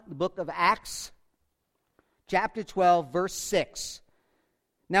the book of Acts, chapter 12, verse 6.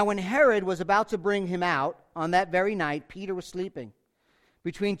 Now when Herod was about to bring him out, on that very night, Peter was sleeping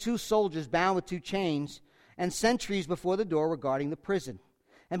between two soldiers bound with two chains, and sentries before the door were guarding the prison.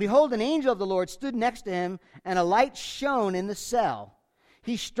 And behold, an angel of the Lord stood next to him, and a light shone in the cell.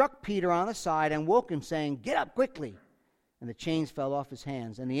 He struck Peter on the side and woke him, saying, "Get up quickly." And the chains fell off his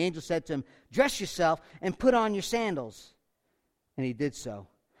hands. And the angel said to him, "Dress yourself and put on your sandals." And he did so.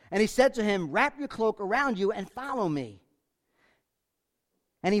 And he said to him, "Wrap your cloak around you and follow me."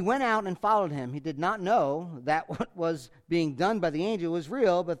 And he went out and followed him. He did not know that what was being done by the angel was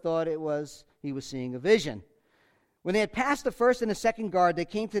real, but thought he was seeing a vision. When they had passed the first and the second guard, they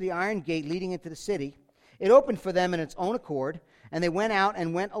came to the iron gate leading into the city. It opened for them in its own accord, and they went out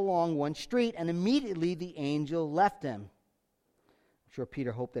and went along one street, and immediately the angel left him. I'm sure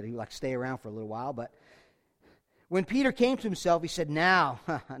Peter hoped that he would stay around for a little while, but when Peter came to himself, he said, Now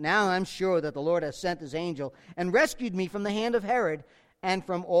I'm sure that the Lord has sent his angel and rescued me from the hand of Herod and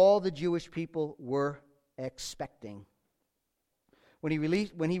from all the Jewish people were expecting. When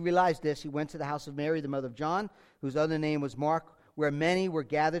he realized this, he went to the house of Mary, the mother of John, whose other name was Mark, where many were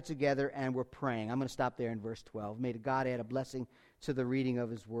gathered together and were praying. I'm going to stop there in verse 12. May God add a blessing to the reading of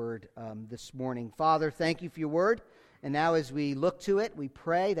his word this morning. Father, thank you for your word. And now as we look to it, we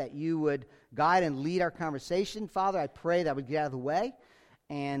pray that you would guide and lead our conversation. Father, I pray that we'd get out of the way.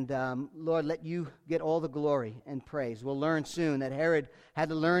 And Lord, let you get all the glory and praise. We'll learn soon that Herod had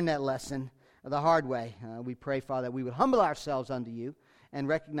to learn that lesson the hard way. We pray, Father, that we would humble ourselves unto you and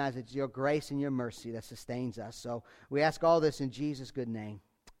recognize it's your grace and your mercy that sustains us. So we ask all this in Jesus' good name.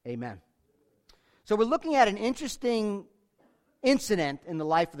 Amen. So we're looking at an interesting incident in the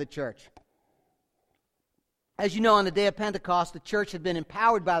life of the church. As you know, on the day of Pentecost, the church had been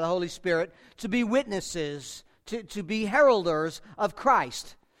empowered by the Holy Spirit to be witnesses, to be heralders of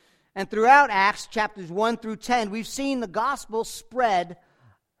Christ. And throughout Acts chapters 1 through 10, we've seen the gospel spread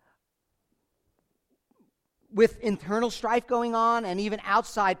with internal strife going on and even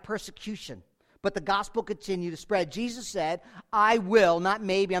outside persecution. But the gospel continued to spread. Jesus said, I will, not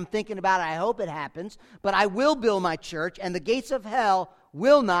maybe, I'm thinking about it, I hope it happens, but I will build my church, and the gates of hell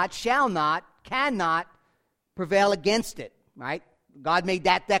will not, shall not, cannot prevail against it, right? God made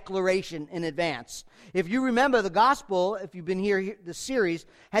that declaration in advance. If you remember, the gospel, if you've been here, the series,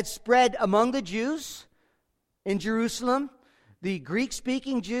 had spread among the Jews in Jerusalem, the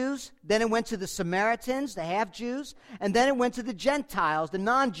Greek-speaking Jews, then it went to the Samaritans, the half-Jews, and then it went to the Gentiles, the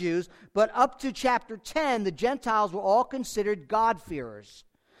non-Jews, but up to chapter 10, the Gentiles were all considered God-fearers.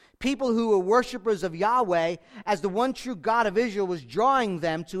 People who were worshipers of Yahweh as the one true God of Israel was drawing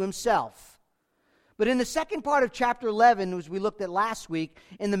them to himself. But in the second part of chapter 11, as we looked at last week,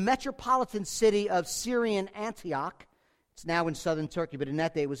 in the metropolitan city of Syrian Antioch, it's now in southern Turkey, but in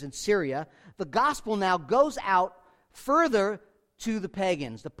that day it was in Syria, the gospel now goes out further to the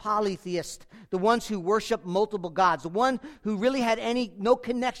pagans, the polytheists, the ones who worship multiple gods, the one who really had no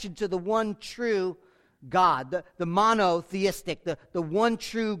connection to the one true God, the monotheistic, the one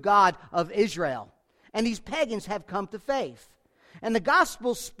true God of Israel. And these pagans have come to faith. And the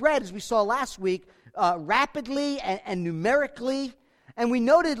gospel spread, as we saw last week, rapidly and numerically. And we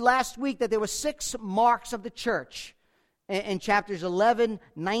noted last week that there were 6 marks of the church in chapters 11,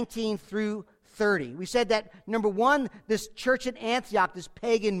 19 through 30. We said that, number 1, this church in Antioch, this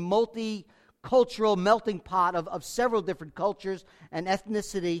pagan multicultural melting pot of several different cultures and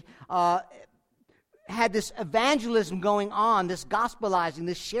ethnicity, had this evangelism going on, this gospelizing,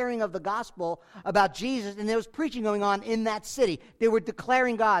 this sharing of the gospel about Jesus, and there was preaching going on in that city. They were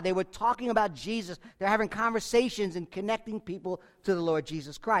declaring God. They were talking about Jesus. They're having conversations and connecting people to the Lord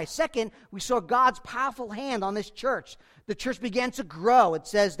Jesus Christ. Second, we saw God's powerful hand on this church. The church began to grow. It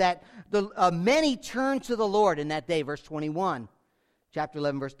says that many turned to the Lord in that day, verse 21. Chapter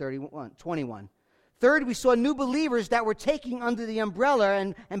 11, verse 21. Third, we saw new believers that were taking under the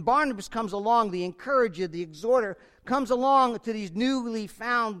umbrella, and Barnabas comes along, the encourager, the exhorter, comes along to these newly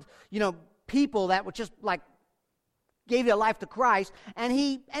found, people that were just gave their life to Christ, and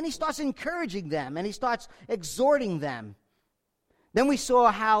he starts encouraging them, and he starts exhorting them. Then we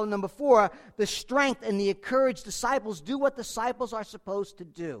saw how, number 4, the strength and the encouraged disciples do what disciples are supposed to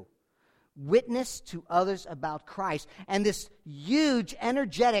do. Witness to others about Christ. And this huge,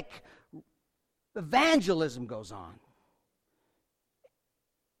 energetic evangelism goes on.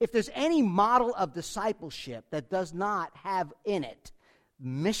 If there's any model of discipleship that does not have in it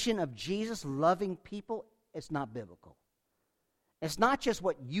mission of Jesus loving people, it's not biblical. It's not just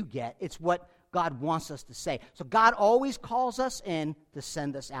what you get, it's what God wants us to say. So God always calls us in to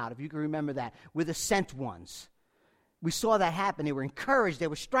send us out. If you can remember that, we're the sent ones. we saw that happen. They were encouraged, they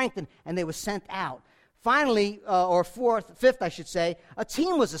were strengthened, and they were sent out. Finally, or fifth, I should say, a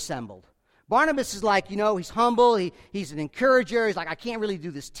team was assembled. Barnabas is like, he's humble, he's an encourager. He's like, I can't really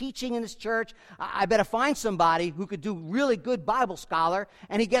do this teaching in this church. I better find somebody who could do really good Bible scholar.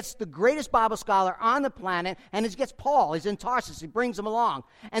 And he gets the greatest Bible scholar on the planet, and he gets Paul. He's in Tarsus. He brings him along.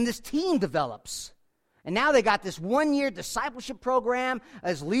 And this team develops. And now they got this 1-year discipleship program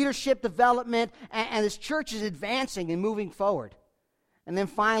as leadership development, and this church is advancing and moving forward. And then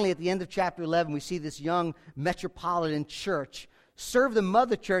finally, at the end of chapter 11, we see this young metropolitan church serve the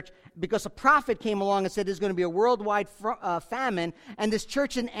mother church because a prophet came along and said there's going to be a worldwide famine, and this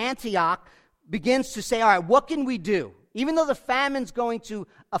church in Antioch begins to say, all right, what can we do? Even though the famine's going to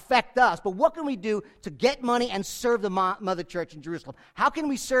affect us, but what can we do to get money and serve the mother church in Jerusalem? How can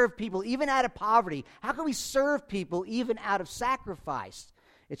we serve people even out of poverty? How can we serve people even out of sacrifice?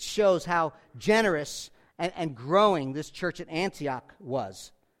 It shows how generous and growing this church at Antioch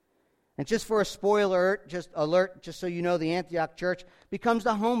was. And just for a spoiler alert, just so you know, the Antioch church becomes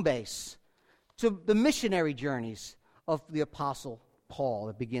the home base to the missionary journeys of the Apostle Paul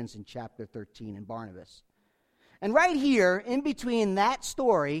that begins in chapter 13 in Barnabas. And right here, in between that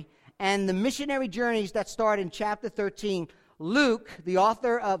story and the missionary journeys that start in chapter 13, Luke,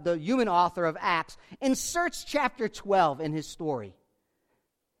 the human author of Acts, inserts chapter 12 in his story.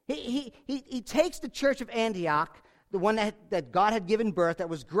 He takes the church of Antioch, the one that God had given birth, that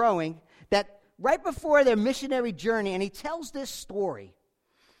was growing, that right before their missionary journey, and he tells this story.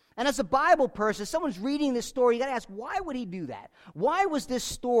 And as a Bible person, someone's reading this story, you got to ask, why would he do that? Why was this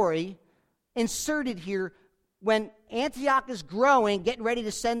story inserted here when Antioch is growing, getting ready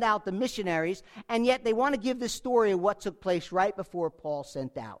to send out the missionaries, and yet they want to give this story of what took place right before Paul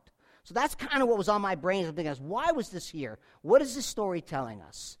sent out? So that's kind of what was on my brain. I'm thinking, why was this here? What is this story telling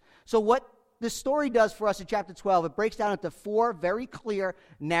us? So what this story does for us in chapter 12, it breaks down into 4 very clear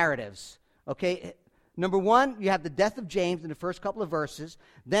narratives. Okay, number 1, you have the death of James in the first couple of verses.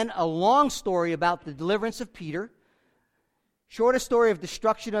 Then a long story about the deliverance of Peter. Shorter story of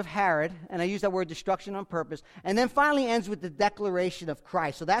destruction of Herod, and I use that word destruction on purpose. And then finally ends with the declaration of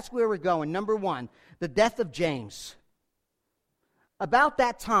Christ. So that's where we're going. Number 1, the death of James. About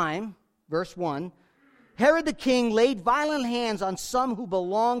that time, verse 1, Herod the king laid violent hands on some who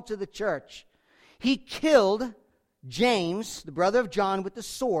belonged to the church. He killed James, the brother of John, with the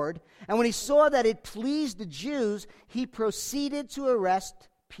sword, and when he saw that it pleased the Jews, he proceeded to arrest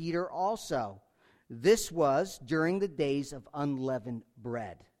Peter also. This was during the days of unleavened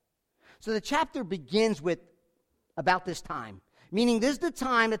bread. So the chapter begins with about this time, meaning this is the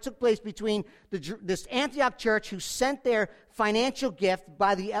time that took place between this Antioch church who sent their financial gift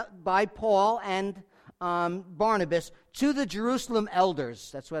by Paul and Barnabas to the Jerusalem elders.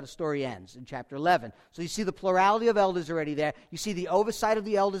 That's where the story ends in chapter 11. So you see the plurality of elders already there. You see the oversight of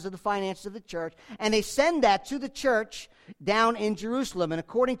the elders of the finances of the church. And they send that to the church down in Jerusalem. And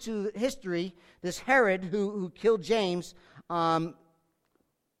according to history, this Herod who killed James, time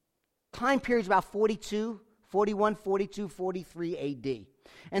period is about 41, 42, 43 A.D.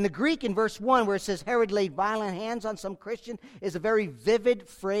 And the Greek in verse 1 where it says Herod laid violent hands on some Christian is a very vivid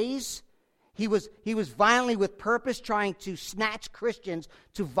phrase. He was violently with purpose trying to snatch Christians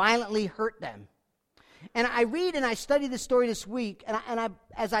to violently hurt them. And I read and I study this story this week,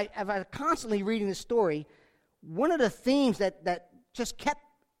 as I constantly reading this story, one of the themes that just kept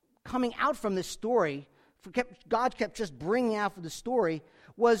coming out from this story, God kept just bringing out for the story,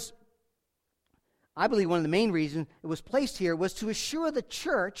 was, I believe one of the main reasons it was placed here, was to assure the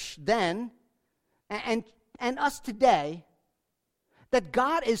church then, and us today, that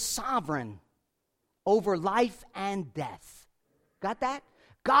God is sovereign over life and death. Got that?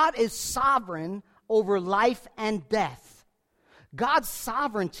 God is sovereign over life and death. God's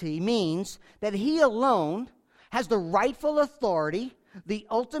sovereignty means that He alone has the rightful authority, the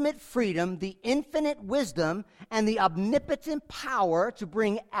ultimate freedom, the infinite wisdom, and the omnipotent power to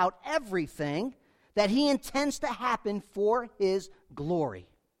bring out everything that He intends to happen for His glory.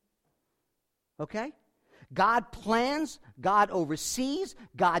 Okay? God plans, God oversees,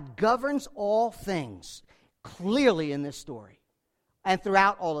 God governs all things, clearly in this story and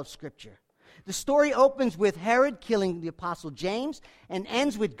throughout all of Scripture. The story opens with Herod killing the Apostle James and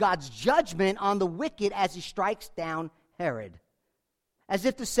ends with God's judgment on the wicked as He strikes down Herod. As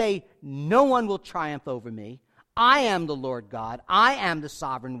if to say, no one will triumph over me. I am the Lord God. I am the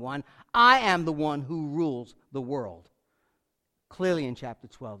sovereign one. I am the one who rules the world. Clearly in chapter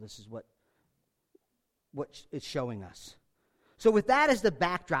 12, this is what it's showing us. So with that as the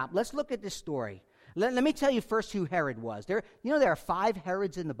backdrop, let's look at this story. Let me tell you first who Herod was. There are 5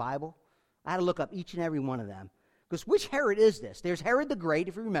 Herods in the Bible. I had to look up each and every one of them Because which Herod is this? There's Herod the Great,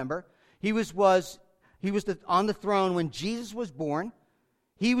 if you remember. He was on the throne when Jesus was born.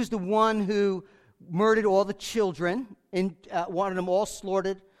 He was the one who murdered all the children and wanted them all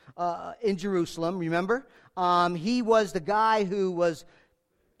slaughtered in Jerusalem, remember? He was the guy who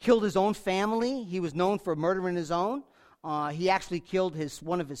killed his own family. He was known for murdering his own. He actually killed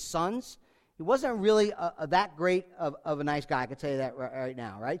one of his sons. He wasn't really that great of a nice guy, I can tell you that right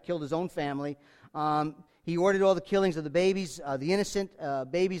now, right? Killed his own family. He ordered all the killings of the babies, the innocent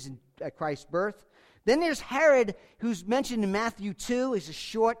babies at Christ's birth. Then there's Herod, who's mentioned in Matthew 2. He's a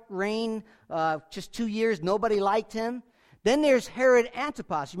short reign, just 2 years. Nobody liked him. Then there's Herod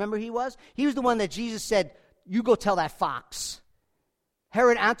Antipas. You remember who he was? He was the one that Jesus said, you go tell that fox.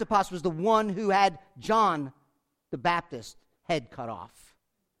 Herod Antipas was the one who had John the Baptist head cut off.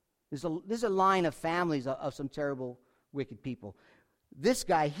 There's a line of families of some terrible, wicked people. This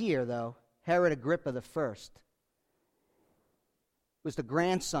guy here, though, Herod Agrippa I, was the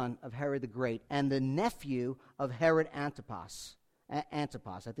grandson of Herod the Great and the nephew of Herod Antipas.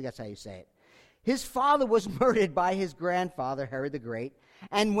 Antipas, I think that's how you say it. His father was murdered by his grandfather, Herod the Great,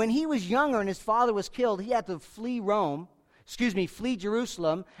 and when he was younger and his father was killed, he had to flee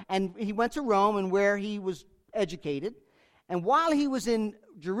Jerusalem, and he went to Rome, and where he was educated. And while he was in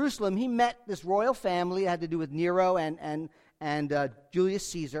Jerusalem, he met this royal family. It had to do with Nero and Julius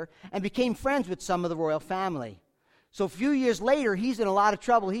Caesar, and became friends with some of the royal family. So a few years later, he's in a lot of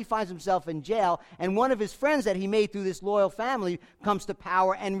trouble. He finds himself in jail, and one of his friends that he made through this loyal family comes to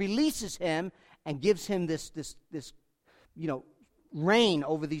power and releases him and gives him this reign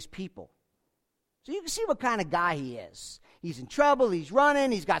over these people. So you can see what kind of guy he is. He's in trouble, he's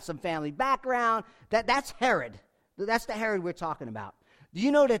running, he's got some family background. That's Herod. That's the Herod we're talking about. Do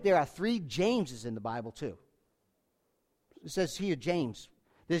you know that there are 3 Jameses in the Bible too? It says here, James.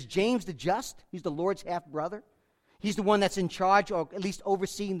 There's James the Just. He's the Lord's half-brother. He's the one that's in charge, or at least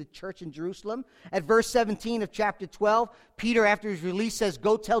overseeing the church in Jerusalem. At verse 17 of chapter 12, Peter, after his release, says,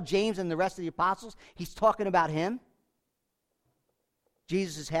 go tell James and the rest of the apostles. He's talking about him.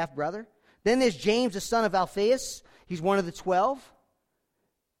 Jesus' half-brother. Then there's James, the son of Alphaeus. He's one of the 12.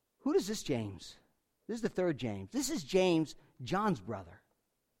 Who is this James? This is the third James. This is James, John's brother.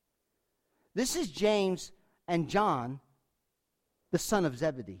 This is James and John, the son of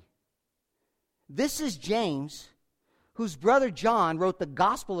Zebedee. This is James, whose brother John wrote the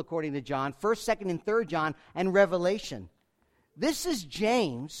Gospel according to John, 1st, 2nd, and 3rd John, and Revelation. This is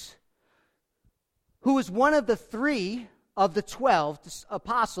James, who is one of the 3 of the 12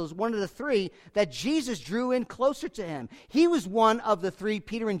 apostles, one of the 3 that Jesus drew in closer to him. He was one of the 3,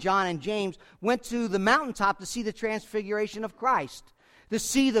 Peter and John and James, went to the mountaintop to see the transfiguration of Christ, to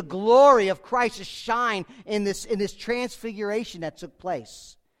see the glory of Christ shine in this transfiguration that took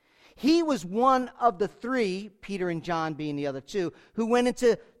place. He was one of the 3, Peter and John being the other 2, who went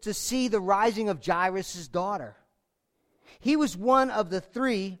into to see the rising of Jairus' daughter. He was one of the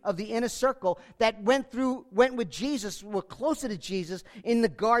 3 of the inner circle that went with Jesus, were closer to Jesus in the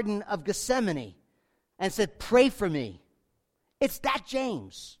Garden of Gethsemane and said, pray for me. It's that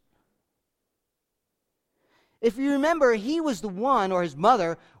James. If you remember, he was the one, or his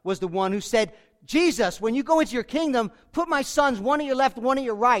mother was the one who said, Jesus, when you go into your kingdom, put my sons one at your left, one at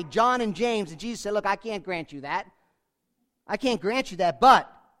your right, John and James. And Jesus said, look, I can't grant you that. I can't grant you that,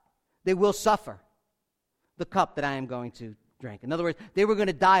 but they will suffer the cup that I am going to drink. In other words, they were going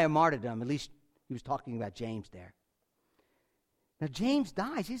to die a martyrdom. At least he was talking about James there. Now, James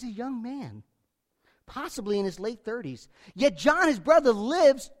dies. He's a young man, possibly in his late 30s. Yet John, his brother,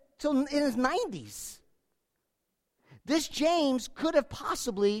 lives till in his 90s. This James could have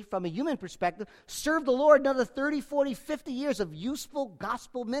possibly, from a human perspective, served the Lord another 30, 40, 50 years of useful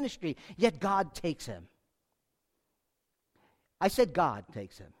gospel ministry. Yet God takes him. I said God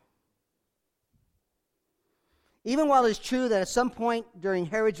takes him. Even while it's true that at some point during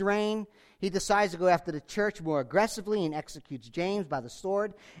Herod's reign, he decides to go after the church more aggressively and executes James by the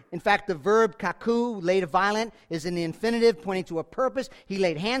sword. In fact, the verb kaku, laid violent, is in the infinitive, pointing to a purpose. He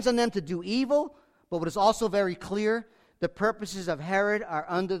laid hands on them to do evil. But what is also very clear, the purposes of Herod are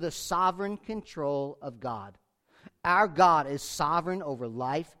under the sovereign control of God. Our God is sovereign over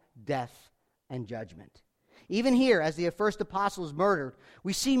life, death, and judgment. Even here, as the first apostle is murdered,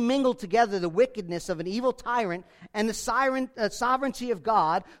 we see mingled together the wickedness of an evil tyrant and the sovereignty of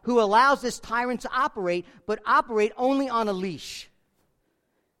God, who allows this tyrant to operate, but operate only on a leash.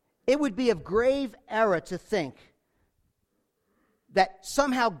 It would be of grave error to think that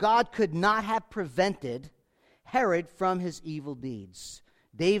somehow God could not have prevented Herod from his evil deeds.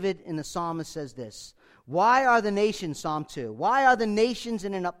 David in the Psalmist says this, why are the nations, Psalm 2, why are the nations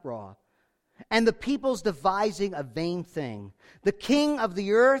in an uproar? and the peoples devising a vain thing. The king of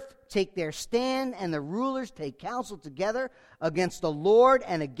the earth take their stand, and the rulers take counsel together against the Lord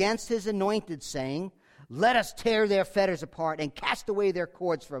and against his anointed, saying, let us tear their fetters apart and cast away their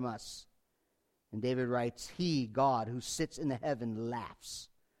cords from us. And David writes, he, God, who sits in the heaven, laughs.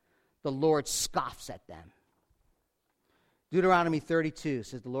 The Lord scoffs at them. Deuteronomy 32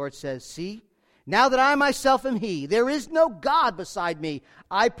 says, the Lord says, see, now that I myself am he, there is no God beside me.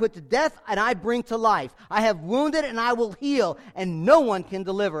 I put to death and I bring to life. I have wounded and I will heal, and no one can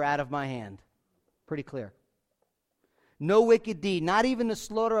deliver out of my hand. Pretty clear. No wicked deed, not even the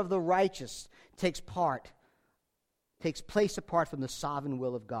slaughter of the righteous, takes place apart from the sovereign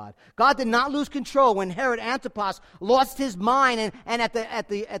will of God. God did not lose control when Herod Antipas lost his mind and at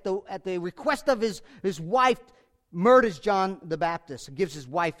the request of his wife murders John the Baptist and gives his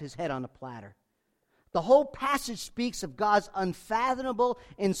wife his head on a platter. The whole passage speaks of God's unfathomable,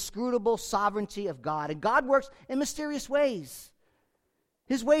 inscrutable sovereignty of God. And God works in mysterious ways.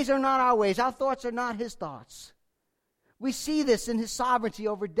 His ways are not our ways. Our thoughts are not his thoughts. We see this in his sovereignty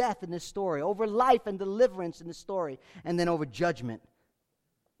over death in this story, over life and deliverance in this story, and then over judgment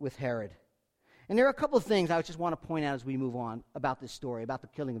with Herod. And there are a couple of things I just want to point out as we move on about this story, about the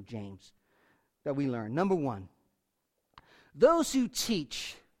killing of James, that we learn. Number one, those who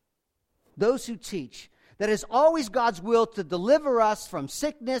teach that it's always God's will to deliver us from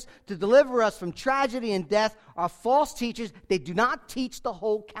sickness, to deliver us from tragedy and death, are false teachers. They do not teach the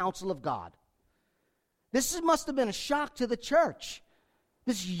whole counsel of God. This must have been a shock to the church.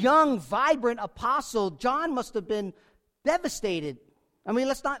 This young, vibrant apostle, John, must have been devastated. I mean,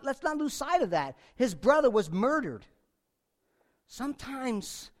 let's not lose sight of that. His brother was murdered.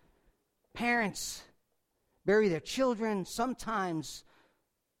 Sometimes parents bury their children. Sometimes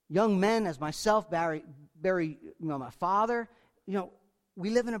young men, as myself, bury my father. We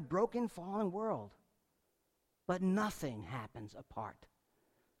live in a broken, fallen world. But nothing happens apart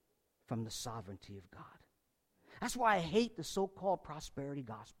from the sovereignty of God. That's why I hate the so-called prosperity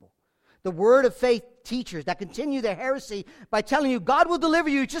gospel. The word of faith teachers that continue their heresy by telling you God will deliver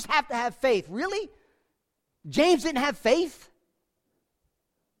you, you just have to have faith. Really? James didn't have faith?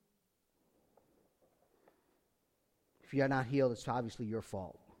 If you're not healed, it's obviously your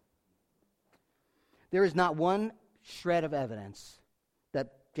fault. There is not one shred of evidence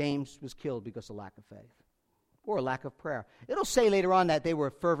that James was killed because of lack of faith or a lack of prayer. It'll say later on that they were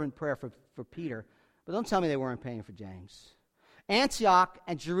a fervent prayer for Peter, but don't tell me they weren't praying for James. Antioch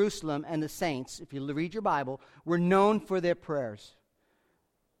and Jerusalem and the saints, if you read your Bible, were known for their prayers.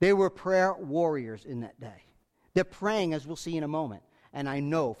 They were prayer warriors in that day. They're praying, as we'll see in a moment, and I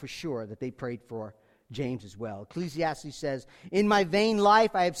know for sure that they prayed for James as well. Ecclesiastes says, in my vain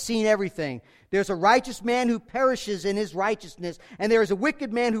life I have seen everything. There's a righteous man who perishes in his righteousness, and there is a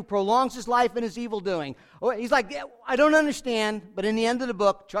wicked man who prolongs his life in his evil doing. He's like, I don't understand, but in the end of the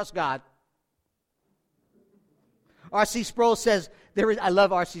book, trust God. R.C. Sproul says, I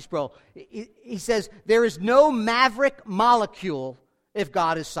love R.C. Sproul. He says, there is no maverick molecule if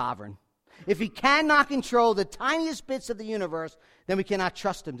God is sovereign. If he cannot control the tiniest bits of the universe, then we cannot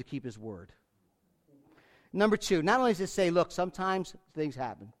trust him to keep his word. Number two, not only does it say, look, sometimes things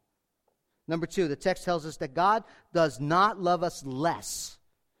happen. Number two, the text tells us that God does not love us less.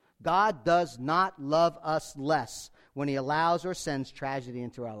 God does not love us less when he allows or sends tragedy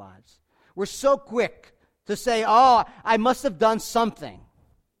into our lives. We're so quick to say, oh, I must have done something.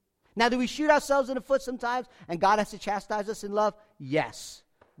 Now, do we shoot ourselves in the foot sometimes and God has to chastise us in love? Yes.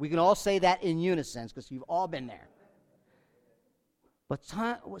 We can all say that in unison because you've all been there. But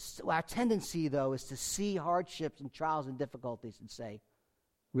our tendency, though, is to see hardships and trials and difficulties and say,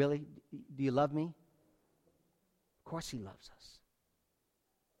 really? Do you love me? Of course he loves us.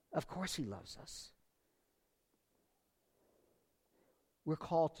 Of course he loves us. We're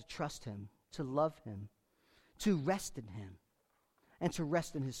called to trust him, to love him, to rest in him, and to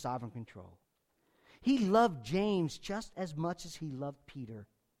rest in his sovereign control. He loved James just as much as he loved Peter.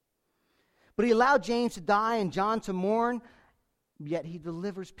 But he allowed James to die and John to mourn, yet he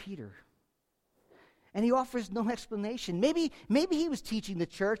delivers Peter. And he offers no explanation. Maybe he was teaching the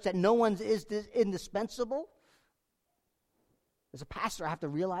church that no one is indispensable. As a pastor, I have to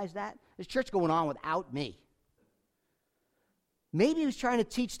realize that. There's church going on without me. Maybe he was trying to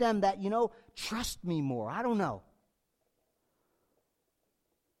teach them that, trust me more. I don't know.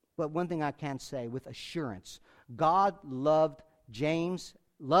 But one thing I can say with assurance, God loves James,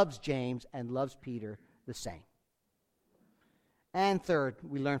 and loves Peter the same. And third,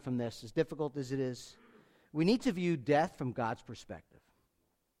 we learn from this, as difficult as it is, we need to view death from God's perspective.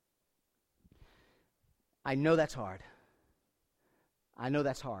 I know that's hard.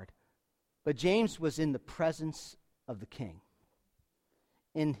 But James was in the presence of the King,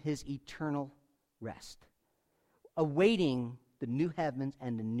 in his eternal rest, awaiting the new heavens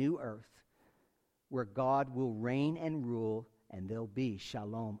and the new earth, where God will reign and rule, and there'll be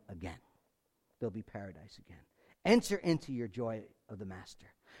shalom again. There'll be paradise again. Enter into your joy of the Master.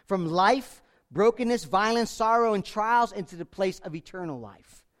 From life, brokenness, violence, sorrow, and trials into the place of eternal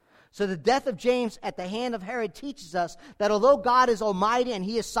life. So the death of James at the hand of Herod teaches us that although God is almighty and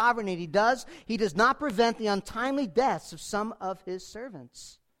he is sovereign, and he does not prevent the untimely deaths of some of his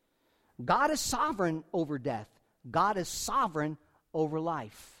servants. God is sovereign over death. God is sovereign over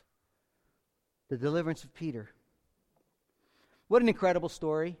life. The deliverance of Peter. What an incredible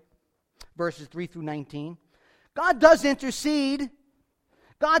story. Verses 3 through 19. God does intercede.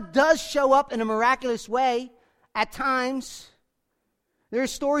 God does show up in a miraculous way at times. There are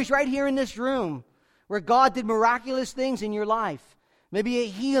stories right here in this room where God did miraculous things in your life. Maybe a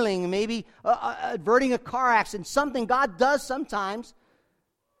healing, maybe averting a car accident, something God does sometimes.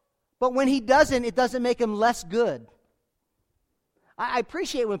 But when he doesn't, it doesn't make him less good. I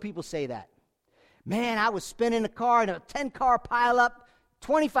appreciate when people say that. Man, I was spinning a car in a 10-car pileup.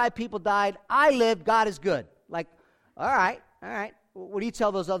 25 people died. I lived. God is good. Like, all right. What do you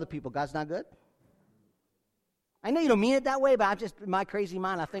tell those other people? God's not good? I know you don't mean it that way, but I'm just, in my crazy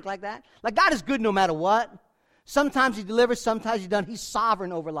mind, I think like that. Like, God is good no matter what. Sometimes he delivers, sometimes he doesn't. He's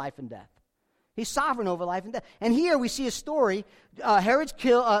sovereign over life and death. He's sovereign over life and death. And here we see a story. Herod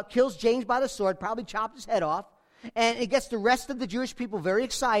kills James by the sword, probably chopped his head off. And it gets the rest of the Jewish people very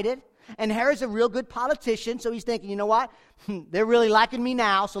excited. And Herod's a real good politician, so he's thinking, you know what? They're really liking me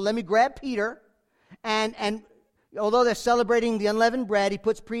now, so let me grab Peter. And although they're celebrating the unleavened bread, he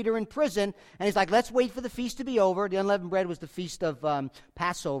puts Peter in prison, and he's like, let's wait for the feast to be over. The unleavened bread was the feast of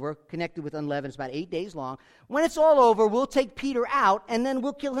Passover, connected with unleavened. It's about 8 days long. When it's all over, we'll take Peter out, and then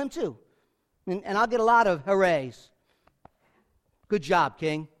we'll kill him too. And I'll get a lot of hoorays. Good job,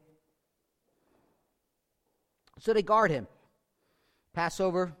 King. So they guard him.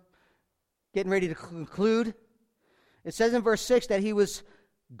 Passover, getting ready to conclude. It says in verse 6 that he was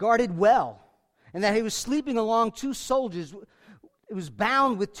guarded well, and that he was sleeping along two soldiers. It was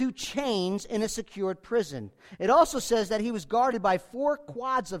bound with two chains in a secured prison. It also says that he was guarded by 4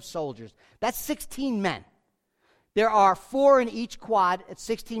 quads of soldiers. That's 16 men. There are 4 in each quad at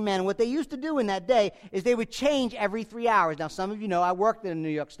 16 men. What they used to do in that day is they would change every 3 hours. Now, some of you know I worked in a New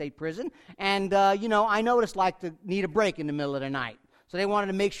York State prison, and, I know what it's like to need a break in the middle of the night. So they wanted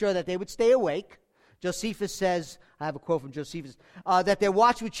to make sure that they would stay awake. Josephus says, I have a quote from Josephus, that their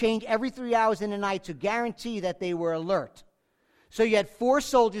watch would change every 3 hours in the night to guarantee that they were alert. So you had 4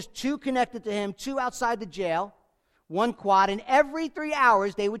 soldiers, 2 connected to him, 2 outside the jail, 1 quad, and every 3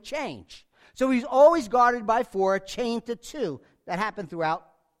 hours they would change. So he's always guarded by 4, chained to 2. That happened throughout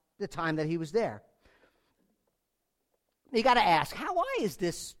the time that he was there. You got to ask, why is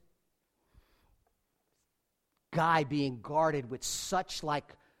this guy being guarded with such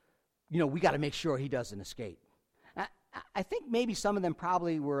we got to make sure he doesn't escape? I think maybe some of them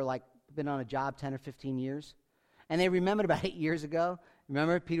probably were been on a job 10 or 15 years. And they remembered about 8 years ago.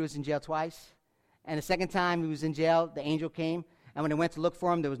 Remember, Peter was in jail twice. And the second time he was in jail, the angel came. And when they went to look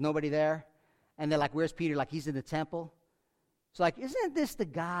for him, there was nobody there. And they're like, where's Peter? Like, he's in the temple. So isn't this the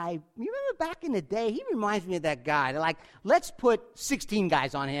guy? You remember back in the day? He reminds me of that guy. They're like, let's put 16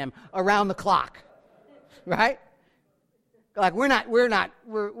 guys on him around the clock. Right? Like,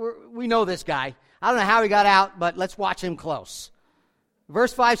 we know this guy. I don't know how he got out, but let's watch him close.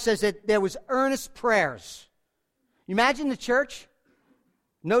 Verse 5 says that there was earnest prayers. You imagine the church,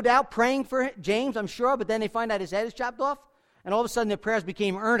 no doubt praying for James, I'm sure, but then they find out his head is chopped off, and all of a sudden their prayers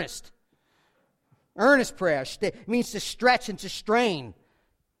became earnest. Earnest prayers. It means to stretch and to strain.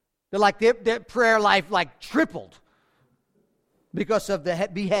 They're their prayer life tripled because of the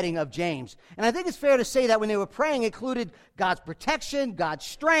beheading of James. And I think it's fair to say that when they were praying, it included God's protection, God's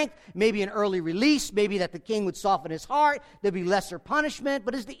strength, maybe an early release, maybe that the king would soften his heart, there'd be lesser punishment,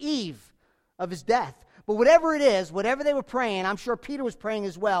 but it's the eve of his death. But whatever it is, whatever they were praying, I'm sure Peter was praying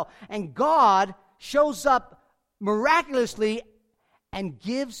as well, and God shows up miraculously and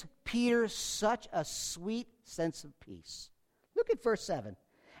gives Peter such a sweet sense of peace. Look at verse 7.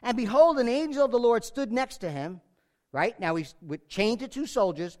 And behold, an angel of the Lord stood next to him. Right? Now he's chained to 2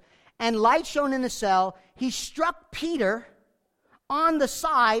 soldiers, and light shone in the cell. He struck Peter on the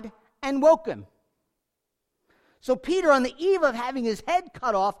side and woke him. So Peter, on the eve of having his head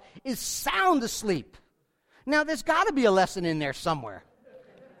cut off, is sound asleep. Now there's got to be a lesson in there somewhere.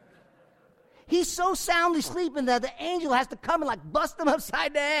 He's so soundly sleeping that the angel has to come and bust him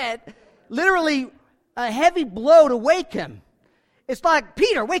upside the head. Literally a heavy blow to wake him. It's like,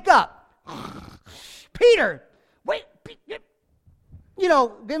 Peter, wake up. Peter, wait, give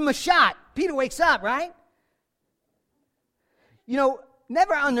him a shot. Peter wakes up, right?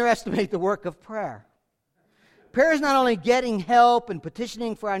 Never underestimate the work of prayer. Prayer is not only getting help and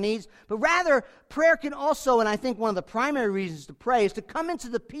petitioning for our needs, but rather prayer can also, and I think one of the primary reasons to pray is to come into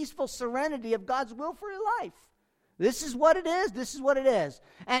the peaceful serenity of God's will for your life. This is what it is. This is what it is.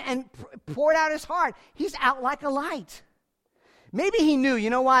 And poured out his heart. He's out like a light. Maybe he knew,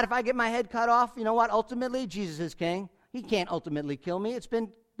 if I get my head cut off, ultimately Jesus is king. He can't ultimately kill me. It's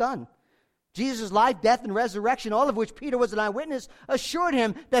been done. Jesus' life, death, and resurrection, all of which Peter was an eyewitness, assured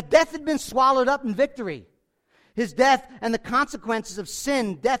him that death had been swallowed up in victory. His death and the consequences of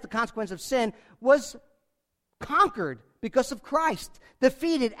sin, was conquered because of Christ,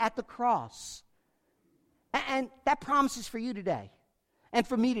 defeated at the cross. And that promises for you today and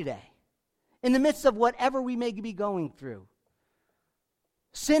for me today. In the midst of whatever we may be going through,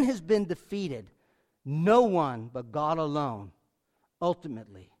 sin has been defeated. No one but God alone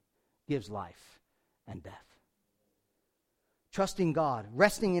ultimately gives life and death. Trusting God,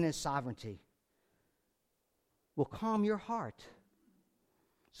 resting in his sovereignty, will calm your heart.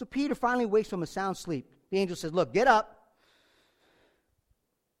 So Peter finally wakes from a sound sleep. The angel says, look, get up.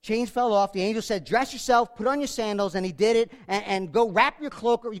 Chains fell off. The angel said, dress yourself, put on your sandals, and he did it, and go wrap your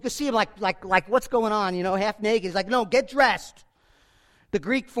cloak. You can see him like what's going on, half naked. He's like, no, get dressed. The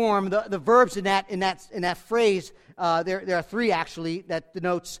Greek form, the verbs in that phrase, there are three actually that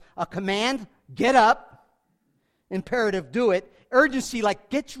denotes a command, get up, imperative, do it, urgency, like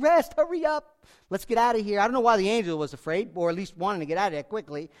get dressed, hurry up. Let's get out of here. I don't know why the angel was afraid, or at least wanted to get out of there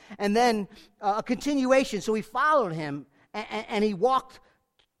quickly. And then a continuation. So he followed him, and he walked,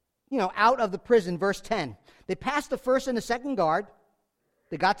 out of the prison. Verse 10. They passed the first and the second guard.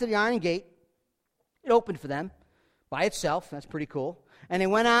 They got to the iron gate. It opened for them by itself. That's pretty cool. And they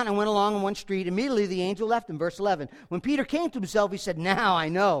went out and went along in one street. Immediately the angel left him. Verse 11. When Peter came to himself, he said, now I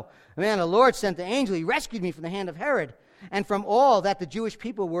know. Man, the Lord sent the angel. He rescued me from the hand of Herod and from all that the Jewish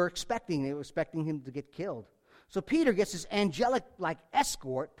people were expecting. They were expecting him to get killed. So Peter gets this angelic,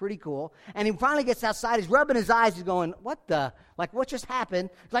 escort, pretty cool, and he finally gets outside. He's rubbing his eyes. He's going, what just happened?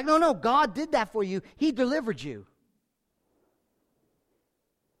 He's like, no, God did that for you. He delivered you.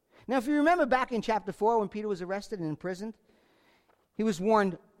 Now, if you remember back in chapter 4 when Peter was arrested and imprisoned, he was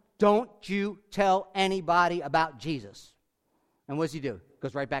warned, don't you tell anybody about Jesus. And what does he do?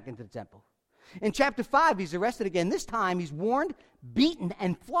 Goes right back into the temple. In chapter 5, he's arrested again. This time, he's warned, beaten,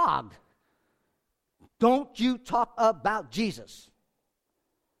 and flogged. Don't you talk about Jesus.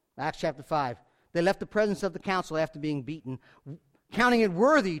 Acts chapter 5. They left the presence of the council after being beaten, counting it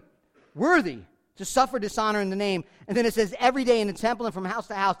worthy to suffer dishonor in the name. And then it says, every day in the temple and from house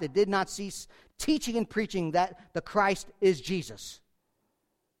to house, they did not cease teaching and preaching that the Christ is Jesus.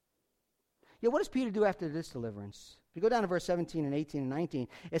 Yeah, what does Peter do after this deliverance? If you go down to verse 17 and 18 and 19,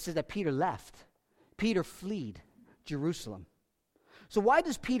 it says that Peter left. Peter fled Jerusalem. So why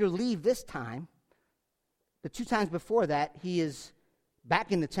does Peter leave this time? The two times before that, he is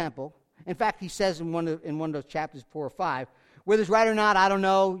back in the temple. In fact, he says in one of those chapters, 4 or 5, whether it's right or not, I don't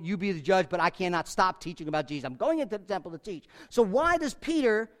know. You be the judge, but I cannot stop teaching about Jesus. I'm going into the temple to teach. So why does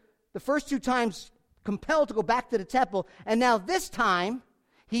Peter, the first two times, compelled to go back to the temple, and now this time,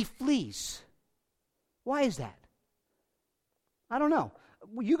 he flees? Why is that? I don't know.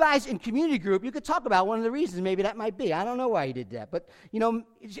 You guys in community group, you could talk about one of the reasons maybe that might be. I don't know why he did that. But,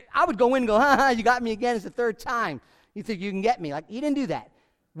 I would go in and go, you got me again. It's the third time. You think you can get me. He didn't do that.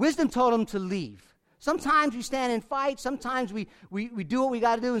 Wisdom told him to leave. Sometimes we stand and fight. Sometimes we do what we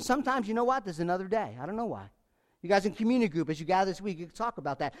got to do. And sometimes, you know what? There's another day. I don't know why. You guys in community group, as you gather this week, you can talk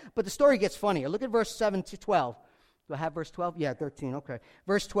about that. But the story gets funnier. Look at verse 7 to 12. Do I have verse 12? Yeah, 13. Okay.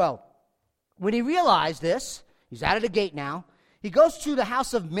 Verse 12. When he realized this, he's out of the gate now. He goes to the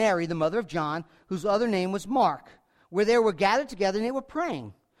house of Mary, the mother of John, whose other name was Mark, where they were gathered together and they were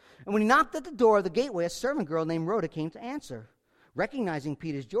praying. And when he knocked at the door of the gateway, a servant girl named Rhoda came to answer. Recognizing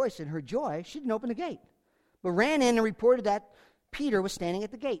Peter's voice and her joy, she didn't open the gate, but ran in and reported that Peter was standing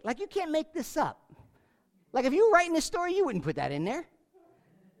at the gate. You can't make this up. If you were writing this story, you wouldn't put that in there.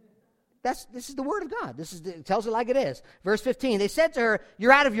 This is the word of God. It tells it like it is. Verse 15, they said to her,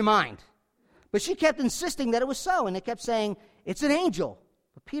 you're out of your mind. But she kept insisting that it was so, and they kept saying, it's an angel.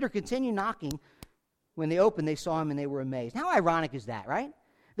 But Peter continued knocking. When they opened, they saw him, and they were amazed. How ironic is that, right?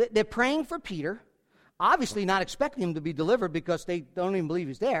 They're praying for Peter, obviously not expecting him to be delivered because they don't even believe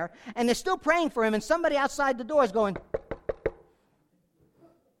he's there, and they're still praying for him, and somebody outside the door is going,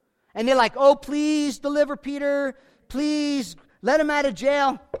 and they're like, oh, please deliver Peter. Please let him out of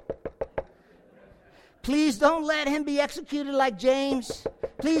jail. Please don't let him be executed like James.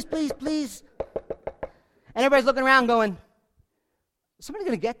 Please, please, please. And everybody's looking around going, is somebody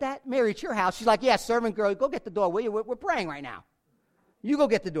going to get that? Mary, it's your house. She's like, yeah, servant girl, go get the door, will you? We're praying right now. You go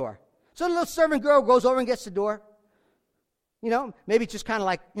get the door. So the little servant girl goes over and gets the door. You know, maybe it's just kind of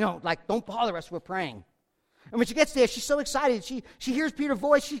like, like, don't bother us, we're praying. And when she gets there, she's so excited. She hears Peter's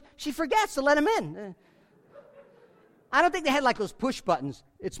voice. She forgets to let him in. I don't think they had like those push buttons.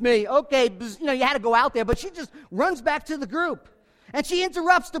 It's me. Okay, you had to go out there. But she just runs back to the group. And she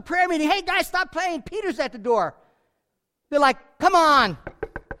interrupts the prayer meeting. Hey, guys, stop playing. Peter's at the door. They're like, come on.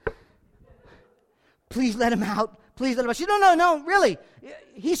 Please let him out. Please let him out. She, no, really.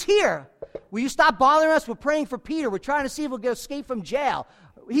 He's here. Will you stop bothering us? We're praying for Peter. We're trying to see if we'll get escape from jail.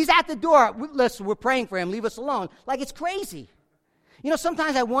 He's at the door. Listen, we're praying for him. Leave us alone. Like, it's crazy.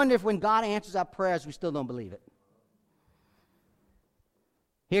 Sometimes I wonder if when God answers our prayers, we still don't believe it.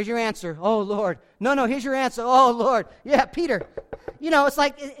 Here's your answer. Oh, Lord. No, here's your answer. Oh, Lord. Yeah, Peter. It's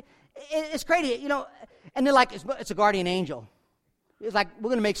like, it's crazy, And they're like, it's a guardian angel. It's like, we're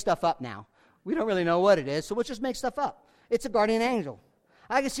going to make stuff up now. We don't really know what it is, so we'll just make stuff up. It's a guardian angel.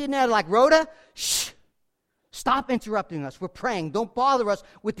 I can see it now like, Rhoda, shh. Stop interrupting us. We're praying. Don't bother us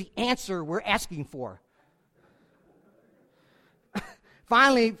with the answer we're asking for.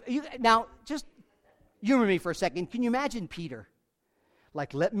 Finally, now, just humor me for a second. Can you imagine Peter?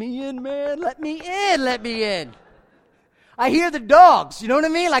 Like, let me in, man. Let me in. Let me in. I hear the dogs. You know what I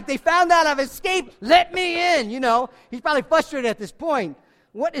mean? Like, they found out I've escaped. Let me in. He's probably frustrated at this point.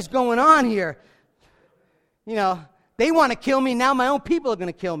 What is going on here? They want to kill me. Now my own people are going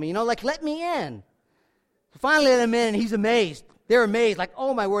to kill me. Like, let me in. So finally let him in, and he's amazed. They're amazed. Like,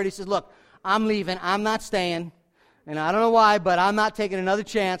 oh, my word. He says, look, I'm leaving. I'm not staying. And I don't know why, but I'm not taking another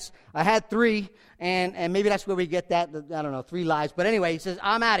chance. I had 3, and maybe that's where we get that, I don't know, 3 lives. But anyway, he says,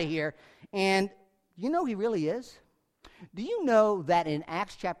 I'm out of here. And he really is? Do you know that in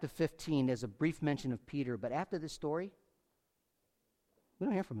Acts chapter 15, there's a brief mention of Peter, but after this story, we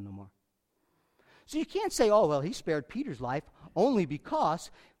don't hear from him no more. So you can't say, oh, well, he spared Peter's life only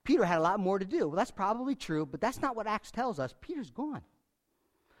because Peter had a lot more to do. Well, that's probably true, but that's not what Acts tells us. Peter's gone.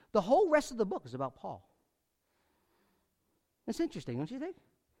 The whole rest of the book is about Paul. That's interesting, don't you think?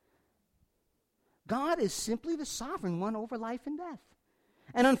 God is simply the sovereign one over life and death.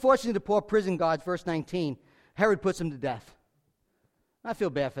 And unfortunately, the poor prison guards, verse 19, Herod puts him to death. I feel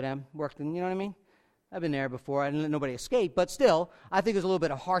bad for them, worked in, you know what I mean? I've been there before. I didn't let nobody escape, but still, I think there's a little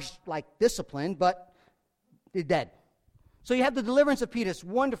bit of harsh, discipline, but they're dead. So you have the deliverance of Peter, this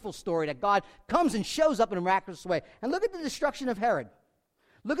wonderful story that God comes and shows up in a miraculous way. And look at the destruction of Herod.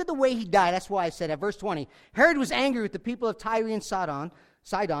 Look at the way he died. That's why I said that. Verse 20. Herod was angry with the people of Tyre and Sidon,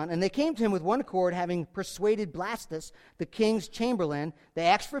 and they came to him with one accord, having persuaded Blastus, the king's chamberlain. They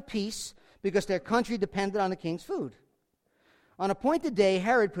asked for peace because their country depended on the king's food. On an appointed day,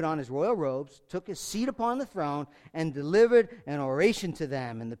 Herod put on his royal robes, took his seat upon the throne, and delivered an oration to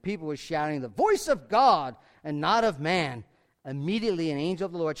them. And the people were shouting, the voice of God and not of man. Immediately an angel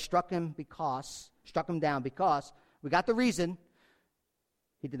of the Lord struck him down because, we got the reason,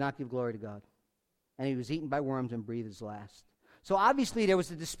 he did not give glory to God. And he was eaten by worms and breathed his last. So obviously there was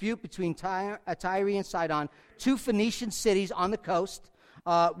a dispute between Tyre and Sidon, 2 Phoenician cities on the coast.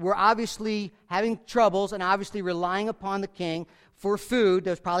 Were obviously having troubles and obviously relying upon the king for food.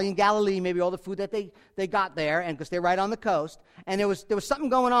 There was probably in Galilee maybe all the food that they got there, and because they're right on the coast. And there was something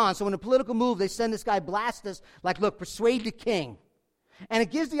going on. So in a political move, they send this guy Blastus, like, look, persuade the king. And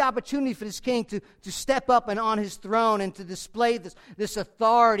it gives the opportunity for this king to step up and on his throne and to display this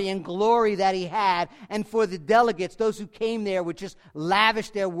authority and glory that he had. And for the delegates, those who came there, would just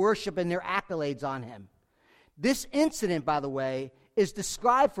lavish their worship and their accolades on him. This incident, by the way, is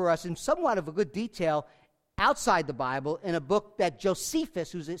described for us in somewhat of a good detail outside the Bible in a book that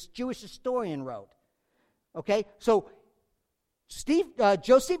Josephus, who's a Jewish historian, wrote. Okay? So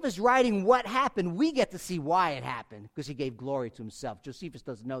Josephus writing what happened. We get to see why it happened because he gave glory to himself. Josephus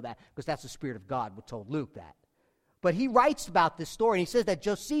doesn't know that because that's the Spirit of God who told Luke that. But he writes about this story, and he says that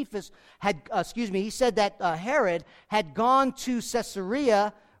Josephus Herod had gone to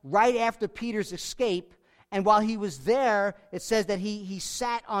Caesarea right after Peter's escape. And while he was there, it says that he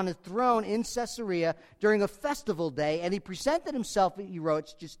sat on a throne in Caesarea during a festival day, and he presented himself, he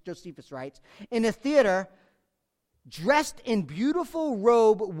wrote, Josephus writes, in a theater dressed in beautiful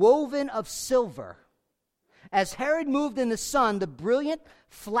robe woven of silver. As Herod moved in the sun, the brilliant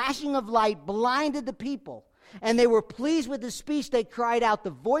flashing of light blinded the people. And they were pleased with his speech. They cried out, the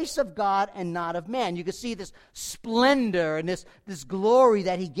voice of God and not of man. You can see this splendor and this glory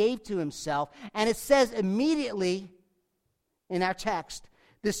that he gave to himself. And it says immediately in our text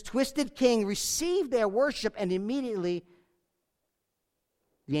This twisted king received their worship, and immediately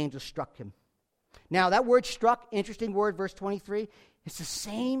the angel struck him. Now, that word struck, interesting word, verse 23, it's the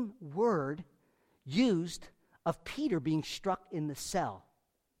same word used of Peter being struck in the cell.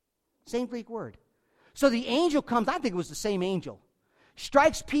 Same Greek word. So the angel comes, I think it was the same angel,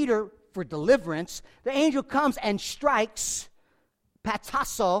 strikes Peter for deliverance. The angel comes and strikes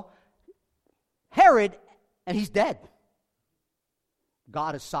Patasso, Herod, and he's dead.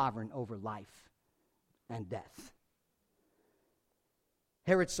 God is sovereign over life and death.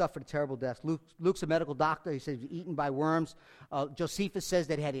 Herod suffered a terrible death. Luke's a medical doctor. He says he was eaten by worms. Josephus says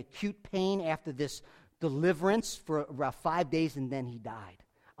that he had acute pain after this deliverance for about 5 days, and then he died.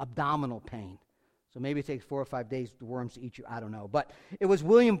 Abdominal pain. So maybe it takes 4 or 5 days for the worms to eat you. I don't know. But it was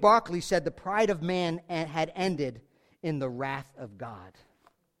William Barclay said the pride of man had ended in the wrath of God.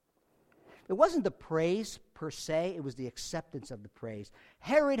 It wasn't the praise per se, it was the acceptance of the praise.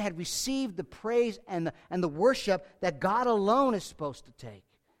 Herod had received the praise and the worship that God alone is supposed to take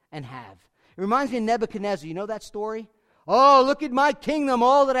and have. It reminds me of Nebuchadnezzar. You know that story? Oh, look at my kingdom,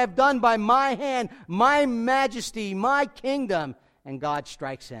 all that I've done by my hand, my majesty, my kingdom. And God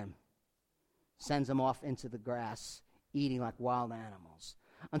strikes him, sends him off into the grass, eating like wild animals,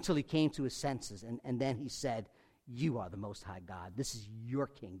 until he came to his senses. And then he said, you are the Most High God. This is your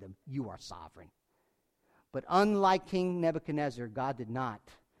kingdom. You are sovereign. But unlike King Nebuchadnezzar, God did not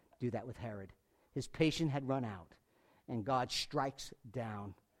do that with Herod. His patience had run out, and God strikes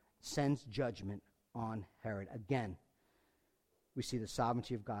down, sends judgment on Herod. Again, we see the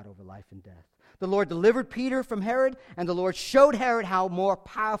sovereignty of God over life and death. The Lord delivered Peter from Herod, and the Lord showed Herod how more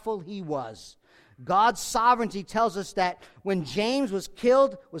powerful he was. God's sovereignty tells us that when James was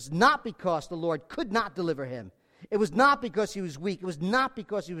killed was not because the Lord could not deliver him. It was not because he was weak. It was not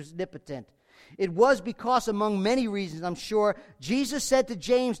because he was omnipotent. It was because, among many reasons, I'm sure, Jesus said to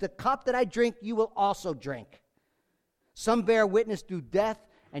James, the cup that I drink, you will also drink. Some bear witness through death,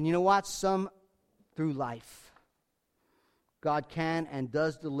 and you know what? Some through life. God can and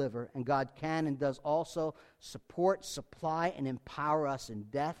does deliver, and God can and does also support, supply, and empower us in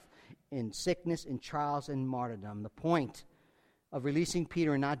death, in sickness, in trials, and martyrdom. The point of releasing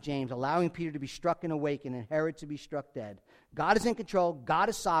Peter and not James, allowing Peter to be struck and awaken and Herod to be struck dead. God is in control. God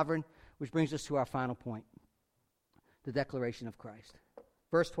is sovereign, which brings us to our final point, the declaration of Christ.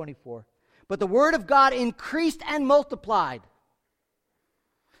 Verse 24. But the word of God increased and multiplied.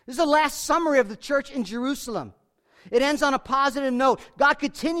 This is the last summary of the church in Jerusalem. It ends on a positive note. God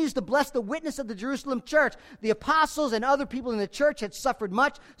continues to bless the witness of the Jerusalem church. The apostles and other people in the church had suffered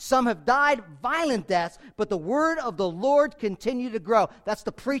much. Some have died violent deaths, but the word of the Lord continued to grow. That's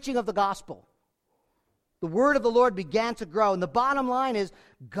the preaching of the gospel. The word of the Lord began to grow. And the bottom line is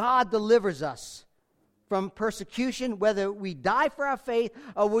God delivers us from persecution, whether we die for our faith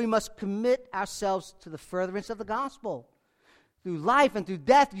or we must commit ourselves to the furtherance of the gospel. Through life and through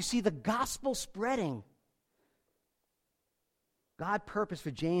death, you see the gospel spreading. God purposed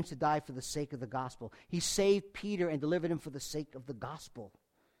for James to die for the sake of the gospel. He saved Peter and delivered him for the sake of the gospel.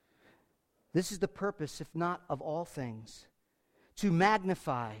 This is the purpose, if not of all things, to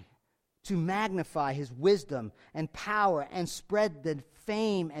magnify his wisdom and power and spread the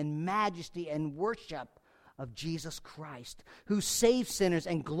fame and majesty and worship of Jesus Christ, who saves sinners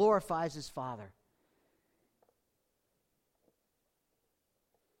and glorifies his Father.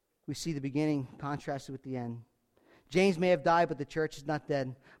 We see the beginning contrasted with the end. James may have died, but the church is not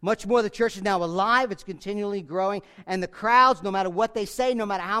dead. Much more, the church is now alive. It's continually growing. And the crowds, no matter what they say, no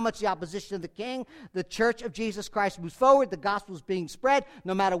matter how much the opposition of the king, the church of Jesus Christ moves forward. The gospel is being spread,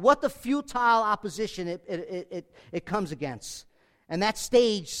 no matter what the futile opposition it comes against. And that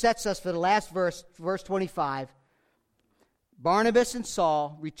stage sets us for the last verse, verse 25. Barnabas and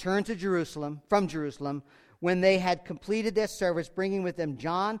Saul returned to Jerusalem, from Jerusalem, when they had completed their service, bringing with them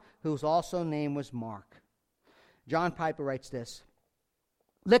John, whose also name was Mark. John Piper writes this: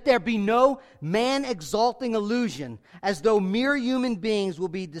 let there be no man-exalting illusion, as though mere human beings will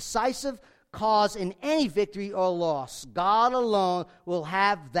be decisive cause in any victory or loss. God alone will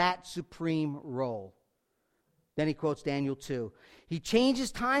have that supreme role. Then he quotes Daniel 2. He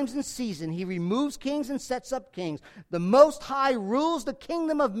changes times and seasons. He removes kings and sets up kings. The Most High rules the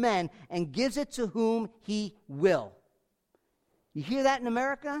kingdom of men and gives it to whom he will. You hear that in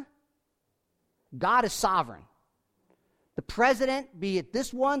America? God is sovereign. The president, be it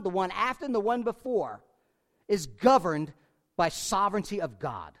this one, the one after, and the one before, is governed by sovereignty of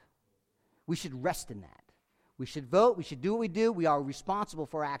God. We should rest in that. We should vote. We should do what we do. We are responsible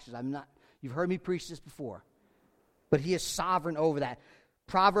for our actions. You've heard me preach this before. But he is sovereign over that.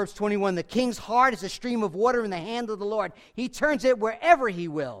 Proverbs 21, the king's heart is a stream of water in the hand of the Lord. He turns it wherever he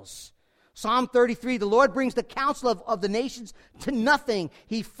wills. Psalm 33, the Lord brings the counsel of the nations to nothing.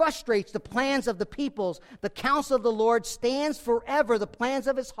 He frustrates the plans of the peoples. The counsel of the Lord stands forever, the plans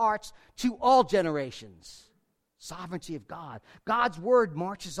of his hearts to all generations. Sovereignty of God. God's word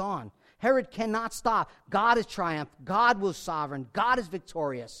marches on. Herod cannot stop. God is triumphed. God was sovereign. God is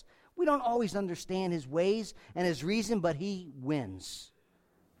victorious. We don't always understand his ways and his reason, but he wins.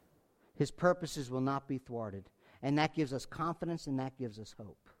 His purposes will not be thwarted. And that gives us confidence and that gives us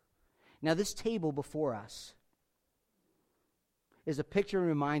hope. Now, this table before us is a picture and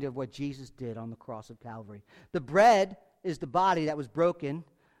reminder of what Jesus did on the cross of Calvary. The bread is the body that was broken.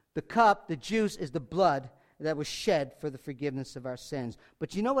 The cup, the juice, is the blood that was shed for the forgiveness of our sins.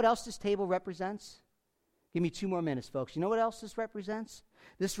 But you know what else this table represents? Give me 2 more minutes, folks. You know what else this represents?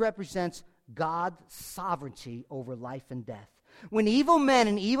 This represents God's sovereignty over life and death. When evil men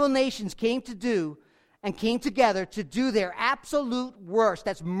and evil nations came together to do their absolute worst,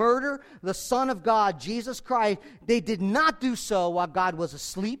 that's murder the Son of God, Jesus Christ, they did not do so while God was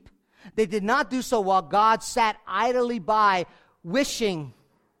asleep. They did not do so while God sat idly by, wishing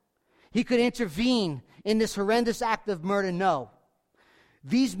he could intervene in this horrendous act of murder. No.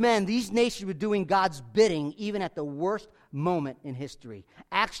 These men, these nations were doing God's bidding even at the worst moment in history.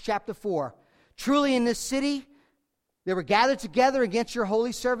 Acts chapter 4. Truly in this city they were gathered together against your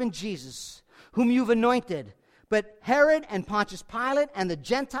holy servant Jesus, whom you've anointed. But Herod and Pontius Pilate and the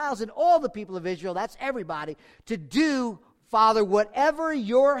Gentiles and all the people of Israel, that's everybody, to do, Father, whatever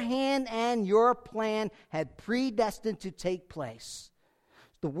your hand and your plan had predestined to take place.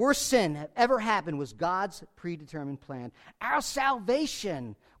 The worst sin that ever happened was God's predetermined plan. Our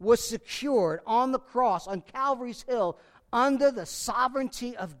salvation was secured on the cross, on Calvary's Hill, under the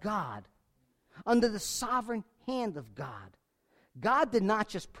sovereignty of God, under the sovereign hand of God. God did not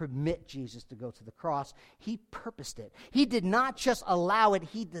just permit Jesus to go to the cross. He purposed it. He did not just allow it.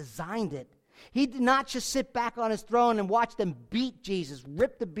 He designed it. He did not just sit back on his throne and watch them beat Jesus,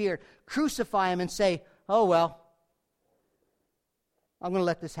 rip the beard, crucify him, and say, oh, well, I'm going to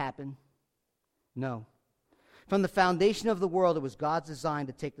let this happen. No. From the foundation of the world, it was God's design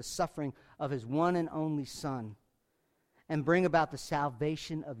to take the suffering of his one and only Son and bring about the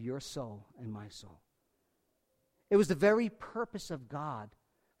salvation of your soul and my soul. It was the very purpose of God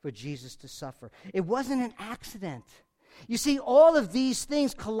for Jesus to suffer. It wasn't an accident. You see, all of these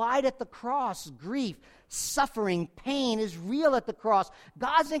things collide at the cross. Grief, suffering, pain is real at the cross.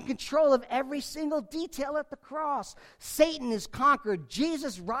 God's in control of every single detail at the cross. Satan is conquered.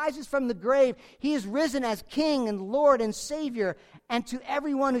 Jesus rises from the grave. He is risen as King and Lord and Savior. And to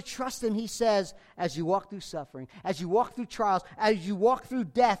everyone who trusts him, he says, as you walk through suffering, as you walk through trials, as you walk through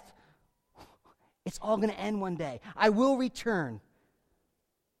death, it's all going to end one day. I will return.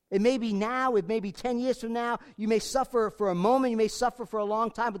 It may be now, it may be 10 years from now. You may suffer for a moment, you may suffer for a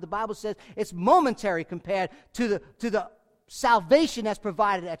long time, but the Bible says it's momentary compared to the salvation that's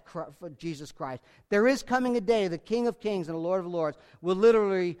provided for Jesus Christ. There is coming a day, the King of Kings and the Lord of Lords will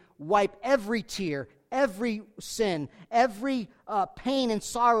literally wipe every tear, every sin, every pain and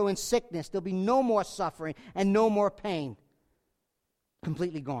sorrow and sickness. There'll be no more suffering and no more pain.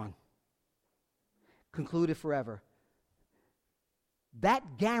 Completely gone. Concluded forever.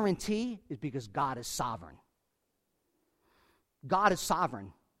 That guarantee is because God is sovereign. God is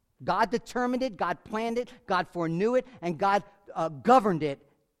sovereign. God determined it, God planned it, God foreknew it, and God governed it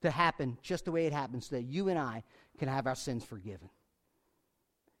to happen just the way it happened so that you and I can have our sins forgiven.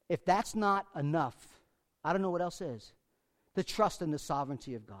 If that's not enough, I don't know what else is. To trust in the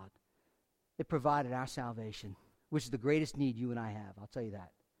sovereignty of God. It provided our salvation, which is the greatest need you and I have. I'll tell you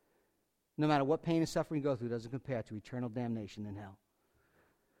that. No matter what pain and suffering you go through, it doesn't compare to eternal damnation in hell.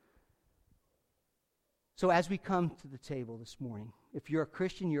 So as we come to the table this morning, if you're a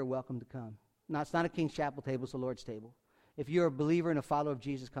Christian, you're welcome to come. Now, it's not a King's Chapel table, it's the Lord's table. If you're a believer and a follower of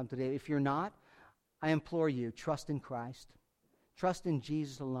Jesus, come today. If you're not, I implore you, trust in Christ. Trust in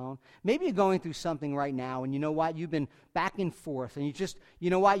Jesus alone. Maybe you're going through something right now, and you know what? You've been back and forth, and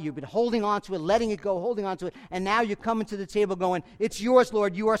you've been holding on to it, letting it go, holding on to it, and now you're coming to the table going, it's yours,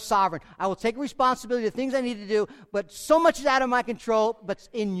 Lord, you are sovereign. I will take responsibility of the things I need to do, but so much is out of my control, but it's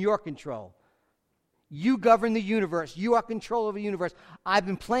in your control. You govern the universe. You are control over the universe. I've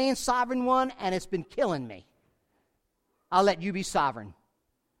been playing sovereign one, and it's been killing me. I'll let you be sovereign,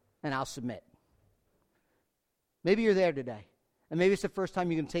 and I'll submit. Maybe you're there today, and maybe it's the first time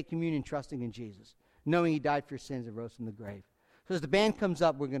you're going to take communion trusting in Jesus, knowing he died for your sins and rose from the grave. So as the band comes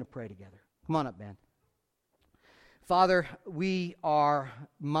up, we're going to pray together. Come on up, band. Father, we are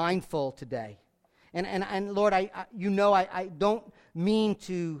mindful today. And Lord, I don't mean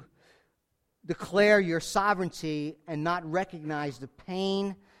to declare your sovereignty and not recognize the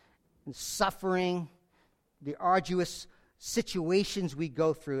pain and suffering, the arduous situations we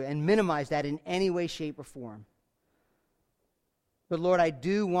go through, and minimize that in any way, shape, or form. But Lord, I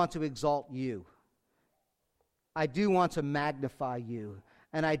do want to exalt you. I do want to magnify you.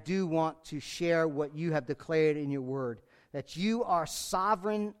 And I do want to share what you have declared in your word, that you are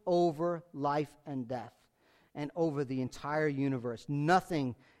sovereign over life and death and over the entire universe.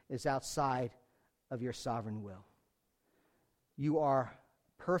 Nothing is outside of your sovereign will. You are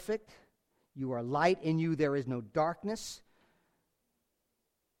perfect. You are light. In you there is no darkness.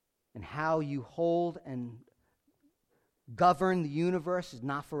 And how you hold and govern the universe is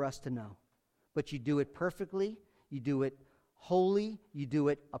not for us to know. But you do it perfectly. You do it holy. You do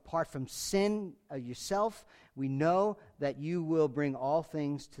it apart from sin yourself. We know that you will bring all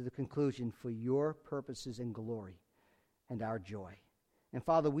things to the conclusion for your purposes and glory and our joy. And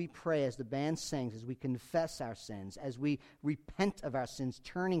Father, we pray as the band sings, as we confess our sins, as we repent of our sins,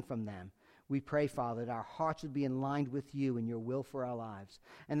 turning from them, we pray, Father, that our hearts would be in line with you and your will for our lives.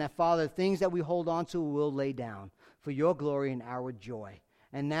 And that, Father, things that we hold on to we'll lay down for your glory and our joy.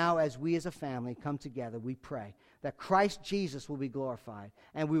 And now, as we as a family come together, we pray that Christ Jesus will be glorified,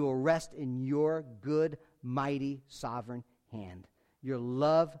 and we will rest in your good, mighty, sovereign hand. Your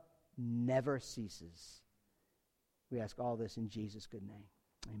love never ceases. We ask all this in Jesus' good name.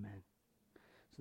 Amen.